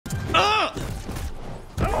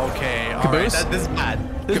Caboose. Right, this is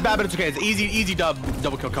bad. This is bad, but it's okay. It's easy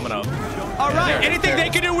double kill coming up. All right, anything they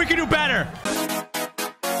can do, we can do better.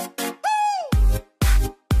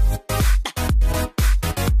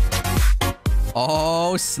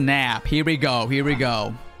 Oh, snap. Here we go. Here we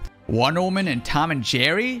go. Wonder Woman and Tom and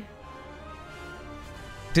Jerry?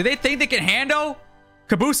 Do they think they can handle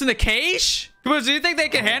Caboose in the cage? Caboose, do you think they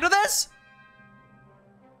can handle this?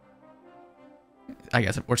 I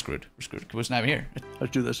guess we're screwed. We're screwed. Caboose not even here.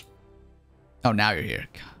 Let's do this. Oh, now you're here.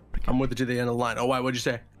 God, I'm with you to the end of the line. Oh, why? What'd you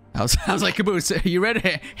say? I was like, Caboose, are you ready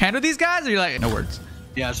to handle these guys? Or you're like, no words.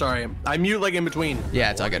 Yeah, sorry. I mute like in between.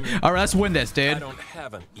 Yeah, it's all good. All right, let's win this, dude. I don't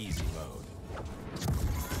have an easy mode.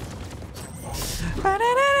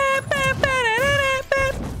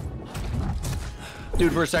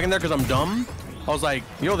 Dude, for a second there, because I'm dumb, I was like,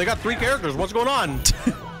 yo, they got 3 characters. What's going on?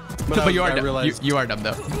 But you are dumb. You are dumb,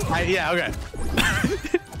 though. Yeah, okay.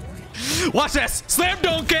 Watch this. Slam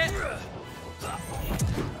dunk it.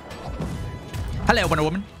 Hello, Wonder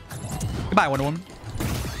Woman. Goodbye, Wonder Woman.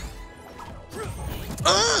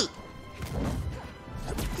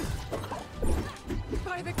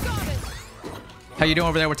 By the goddess. How you doing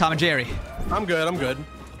over there with Tom and Jerry? I'm good. I'm good.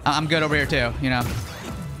 I'm good over here, too, you know.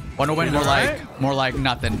 Wonder Woman, more like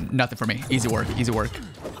nothing for me. Easy work. Easy work.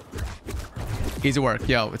 Easy work.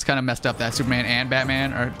 Yo, it's kind of messed up that Superman and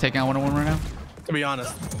Batman are taking on Wonder Woman right now. To be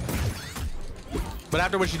honest. But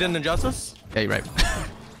after what she did in Injustice? Yeah, you're right.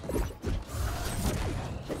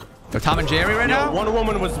 So Tom and Jerry right now? Wonder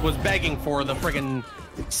Woman was begging for the friggin'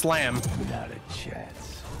 slam. Not a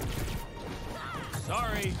chance.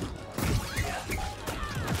 Sorry.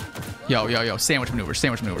 Yo. Sandwich maneuvers.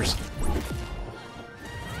 Sandwich maneuvers.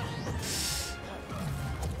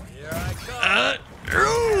 Here I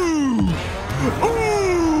come.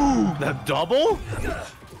 Ooh! The double?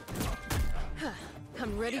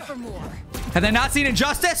 I'm ready for more. Have they not seen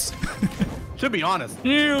Injustice? To be honest.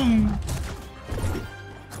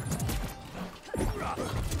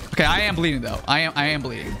 Okay, I am bleeding though. I am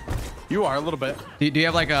bleeding. You are a little bit. Do you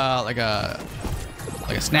have like a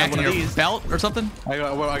snack in your belt or something? I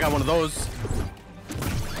got one of those.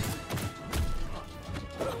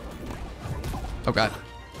 Oh god.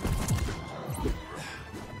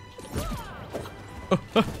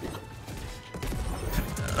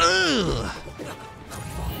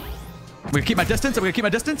 I'm gonna keep my distance. I'm gonna keep my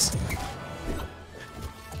distance.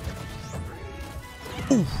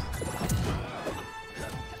 Ooh.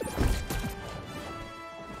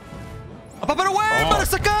 Up and away,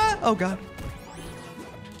 motherfucker! Oh god.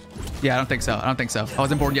 Yeah, I don't think so. I don't think so. I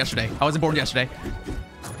wasn't born yesterday. I wasn't born yesterday.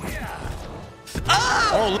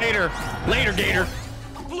 Oh, later. Later, Gator.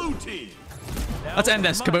 Blue team. Let's end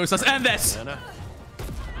this, Caboose. Let's end this.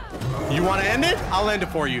 You want to end it? I'll end it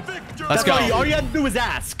for you. Let's go. All you had to do was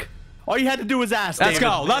ask. All you had to do was ask. Let's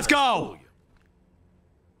David. go. Let's go.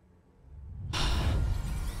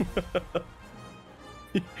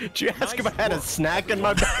 Did you ask if I had a snack in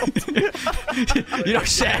my belt? You know,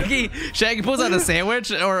 Shaggy pulls out a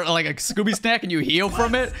sandwich or like a Scooby snack and you heal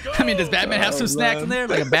from it. I mean, does Batman have some snacks in there?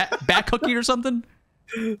 Like a bat cookie or something?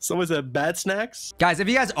 Someone said bad snacks? Guys, if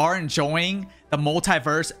you guys are enjoying the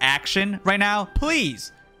multiverse action right now,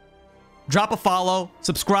 please drop a follow,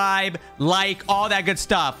 subscribe, like, all that good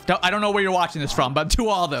stuff. I don't know where you're watching this from, but do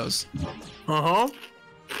all those. Uh-huh.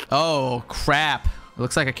 Oh, crap. It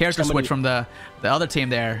looks like a character switch from the other team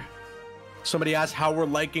there. Somebody asked how we're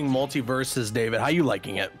liking multiverses, David. How you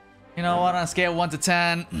liking it? You know what? On a scale of 1 to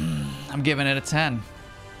 10, I'm giving it a 10.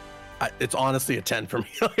 It's honestly a 10 for me.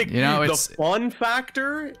 Like, you know, the fun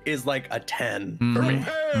factor is like a 10 for me.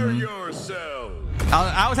 Prepare yourself.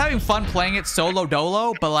 I was having fun playing it solo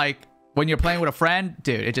dolo, but like when you're playing with a friend,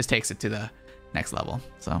 dude, it just takes it to the next level.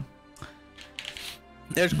 So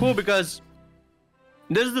it's cool because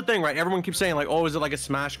this is the thing, right? Everyone keeps saying like, oh, is it like a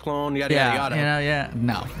Smash clone? Yada, yada, yada. Yeah.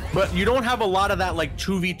 No. But you don't have a lot of that like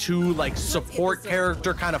 2v2 like support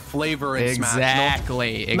character kind of flavor in Smash.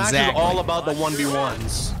 Exactly. Smash is all about the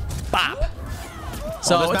 1v1s. Bop.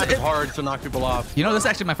 So this map is hard to knock people off. You know, this is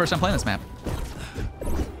actually my first time playing this map.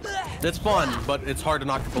 It's fun, but it's hard to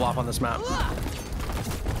knock people off on this map.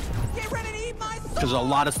 Because a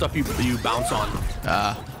lot of stuff you bounce on.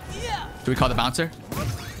 Do we call the bouncer?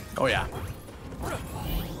 Oh yeah.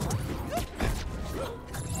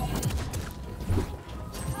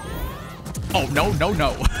 Oh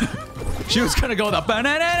no. She was gonna go the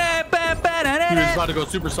banana. He was about to go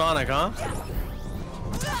supersonic, huh?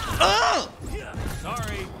 Oh!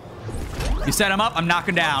 Sorry. You set him up, I'm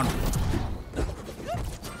knocking down.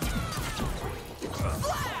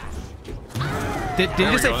 Did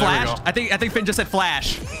you just say flash? I think Finn just said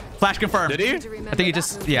flash. Flash confirmed. Did he? I think he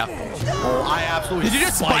just, yeah. Oh, I absolutely. Did you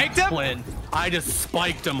just spike him? Flynn. I just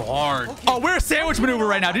spiked him hard. Oh, we're a sandwich maneuver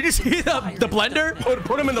right now. Did you see the blender?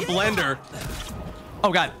 Put him in the blender.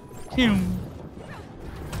 Oh, God.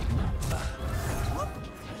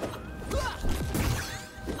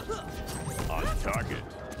 On target.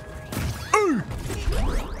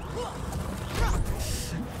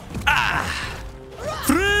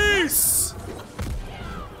 Freeze!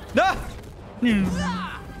 No!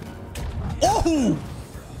 Oh!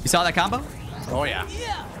 You saw that combo? Oh yeah.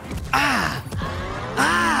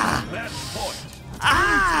 Match point.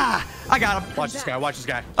 I got him. Watch this guy. Watch this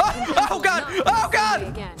guy. Oh, God! Oh, God!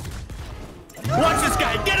 Again. Watch this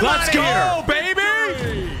guy. Get him Let's out of go, here.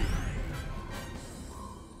 baby!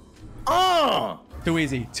 Too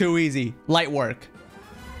easy. Too easy. Light work.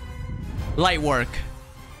 Light work.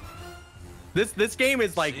 This game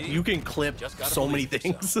is like you can clip so many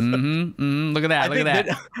things. Look at that. Look at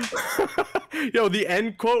that. Yo, the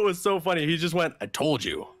end quote was so funny. He just went, "I told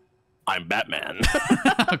you, I'm Batman."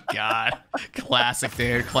 Oh, God. Classic,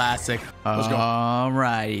 dude. Classic. Let's go.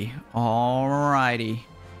 Alrighty. Alrighty.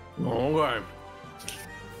 Okay.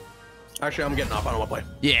 Actually, I'm getting off. I don't want to play.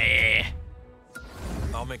 Yeah.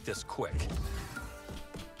 I'll make this quick.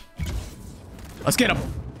 Let's get him.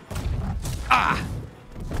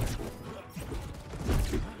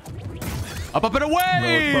 Up and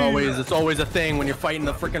away! It's always a thing when you're fighting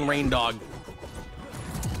the freaking rain dog.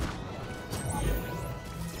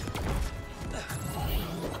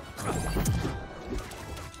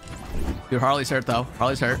 Dude, Harley's hurt though.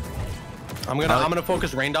 Harley's hurt. I'm gonna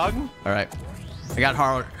focus rain dog. All right. I got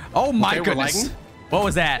Harley. Oh my Okay, we're goodness. lagging? What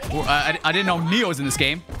was that? I didn't know Neo was in this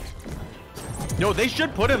game. No, they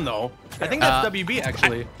should put him though. I think that's WB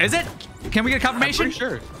actually. Is it? Can we get a I'm confirmation? pretty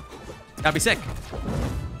sure. That'd be sick.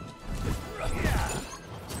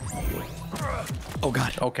 Oh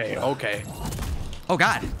God. Okay. Oh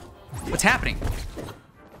God. What's happening?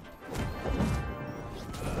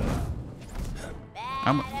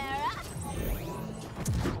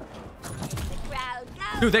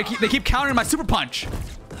 Dude, they keep countering my super punch.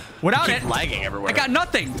 Without Keep it, lagging everywhere. I got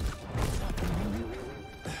nothing.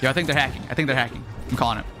 Yo, I think they're hacking. I'm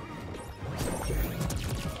calling it.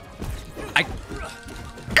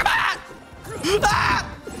 Come on! Ah!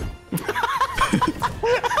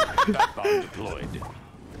 Backbone deployed.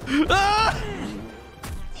 Ah!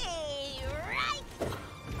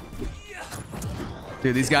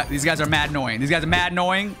 Dude, these guys are mad annoying.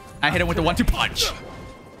 I hit him with the 1-2 punch.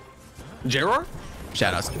 J-Roar?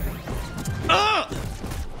 Shadows. Okay.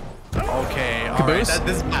 All right. Caboose?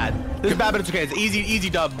 This is bad. This is bad, but it's okay. It's easy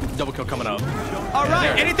double kill coming up. All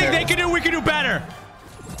right. Anything they can do, we can do better.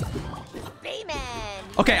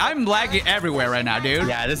 Okay, I'm lagging everywhere right now, dude.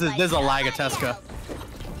 Yeah, this is a Lagateska.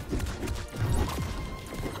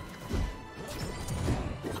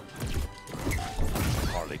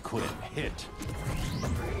 Harley couldn't hit.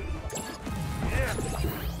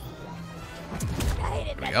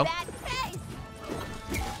 There we go.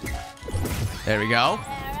 There we go.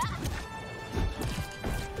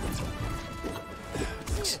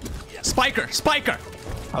 Spiker.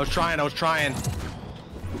 I was trying.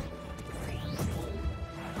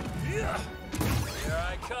 Here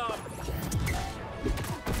I come.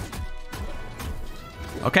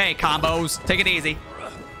 Okay, combos. Take it easy.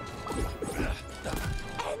 And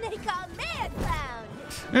they call me a clown.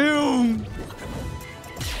 Ew.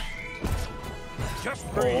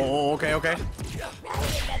 Just breathe. Oh, okay. Right in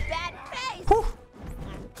the bad face. Whew.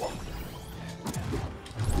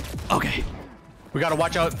 Okay. We gotta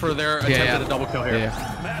watch out for their attempt at a double kill here.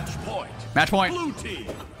 Yeah. Match point. Match point. Blue team.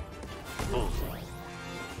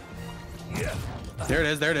 Yeah. There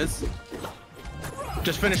it is.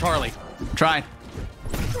 Just finish Harley. Try.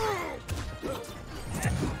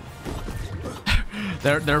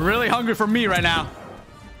 They're really hungry for me right now.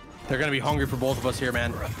 They're gonna be hungry for both of us here,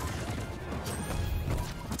 man.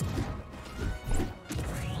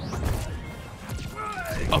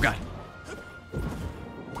 Oh God.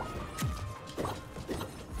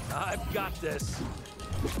 I've got this.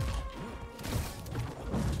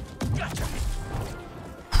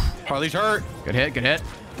 Harley's hurt. Good hit.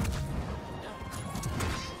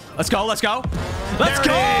 Let's go. Let's There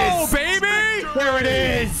go, it is. baby. There it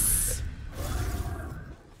is.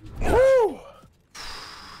 Woo.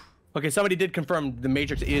 Okay, somebody did confirm the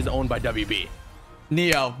Matrix is owned by WB.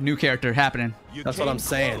 Neo, new character happening. You That's what came I'm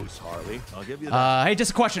saying. close, Harley. I'll give you that. Hey,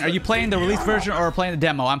 just a question. Are you playing the release version or playing the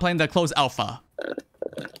demo? I'm playing the closed alpha.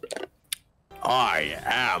 I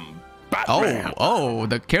am Batman. Oh,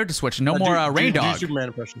 the character switch. No more Rain Do your Dog. Superman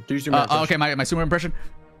impression. Do your Superman impression. Okay, my Superman impression.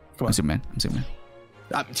 Come on. I'm Superman.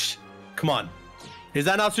 Come on. Is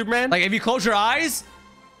that not Superman? Like, if you close your eyes,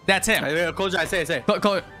 that's him. Close your eyes. Say it.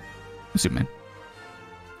 Superman.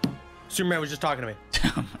 Superman was just talking to me.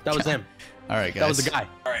 That was him. All right, guys. That was the guy.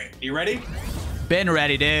 All right, you ready? Been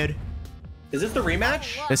ready, dude. Is this the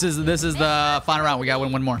rematch? This is the final round. We got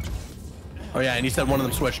one more. Oh yeah, and you said one of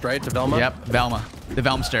them switched, right, to Velma? Yep, Velma. The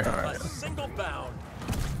Velmster. Right. Single bound.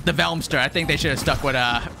 The Velmster. I think they should have stuck with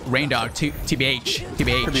Rain Dog. TBH.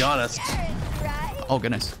 TBH. To be honest. Right? Oh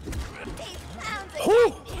goodness. These clowns are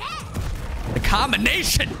Whew. getting hit. The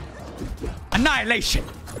combination. Annihilation.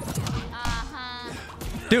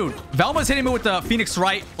 Dude, Velma's hitting me with the Phoenix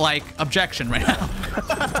Wright like objection right now.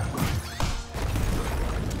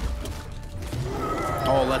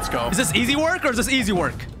 Oh, let's go. Is this easy work or is this easy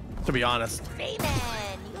work? To be honest. Freeman,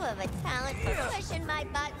 you have a talent for pushing my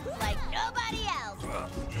buttons like nobody else.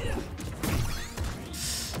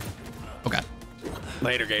 Okay.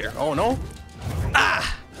 Later, Gator. Oh no.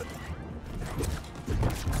 Ah!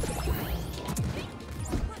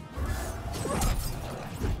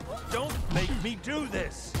 Don't make me do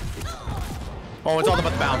this. Oh, it's all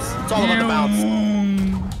about the bounce. It's all about the bounce.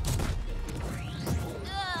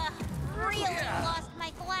 Ugh, really lost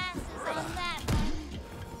my glasses on that one.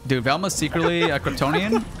 Dude, Velma's secretly a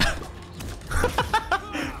Kryptonian.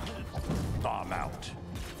 I'm out.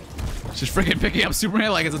 She's freaking picking up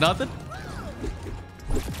Superman like it's nothing.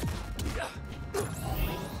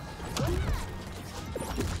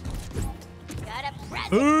 Got a present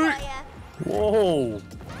for ya. Whoa.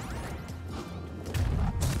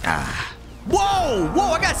 Whoa!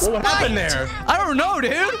 Whoa! I got spiked. What happened there? I don't know,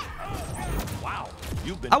 dude. Wow.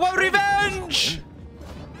 You've been. I want revenge.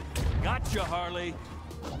 Gotcha, Harley.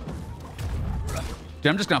 Dude,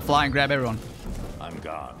 I'm just gonna fly and grab everyone. I'm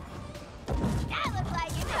gone. That looks like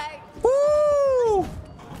it hurt. Woo! God,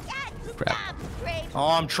 Crap. stop, Brave. Oh,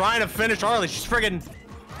 I'm trying to finish Harley. She's friggin'.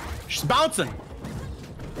 She's bouncing.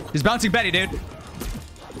 He's bouncing Betty, dude.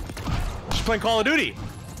 She's playing Call of Duty.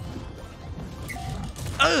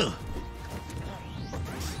 Ugh.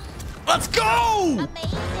 Let's go!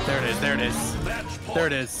 Amazing. There it is. There it is. There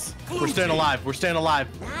it is. We're staying alive. We're staying alive.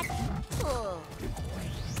 That's cool.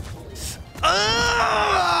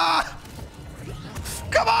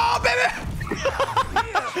 Come on, baby!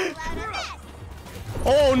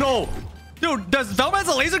 Oh no. Dude, does Velma has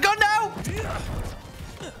a laser gun now?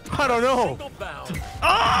 I don't know. Single bound.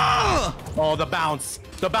 Ah! Oh, the bounce.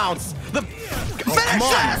 The bounce. The. Finish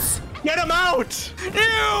this! Get him out.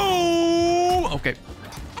 Ew! Okay.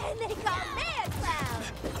 And they call me a clown.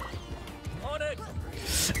 On it.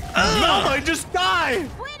 No, I just died.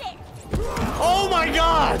 Quit it. Oh my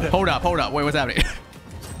god. Hold up. Wait, what's happening?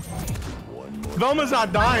 Velma's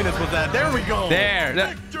not dying. Is what that. There we go.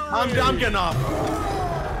 There. I'm getting off.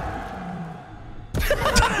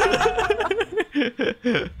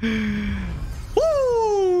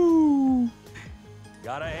 Woo!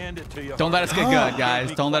 Gotta hand it to you. Don't let us get good,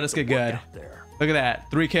 guys. Don't let us get good. Look at that.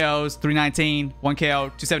 3 KOs, 319, 1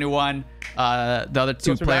 KO, 271. The other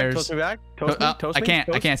two Toast me back, players. Toast me back. Toast me. Toast I me, can't.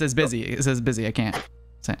 toast. I can't. It says busy. It says busy. I can't.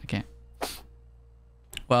 I can't.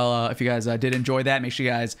 Well, if you guys did enjoy that, make sure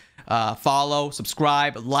you guys follow,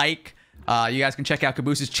 subscribe, like. You guys can check out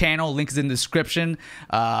Caboose's channel. Link is in the description.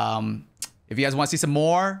 If you guys want to see some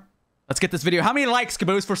more, let's get this video. How many likes,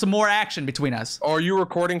 Caboose, for some more action between us? Are you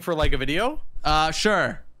recording for like a video?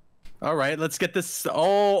 Sure. All right, let's get this.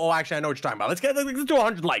 Oh, actually, I know what you're talking about. Let's do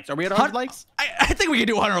 100 likes. Are we at 100 likes? I think we can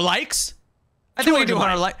do 100 likes. I think we can do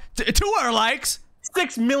 100 likes. 200 likes.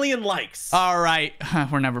 6 million likes. All right,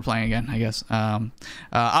 we're never playing again, I guess. I'll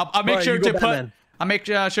make Right, sure you go to put. Batman. I'll make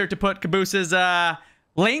sure to put Caboose's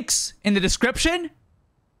links in the description.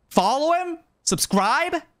 Follow him.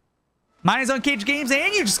 Subscribe. Mine is unCAGEDgamez,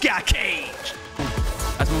 and you just got caged.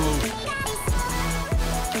 Let's move.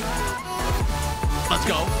 Let's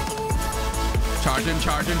go. Charging.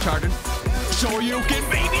 Shoryuken,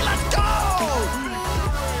 baby, let's go!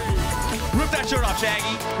 Rip that shirt off,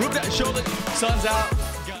 Shaggy. Rip that, show the sun's out.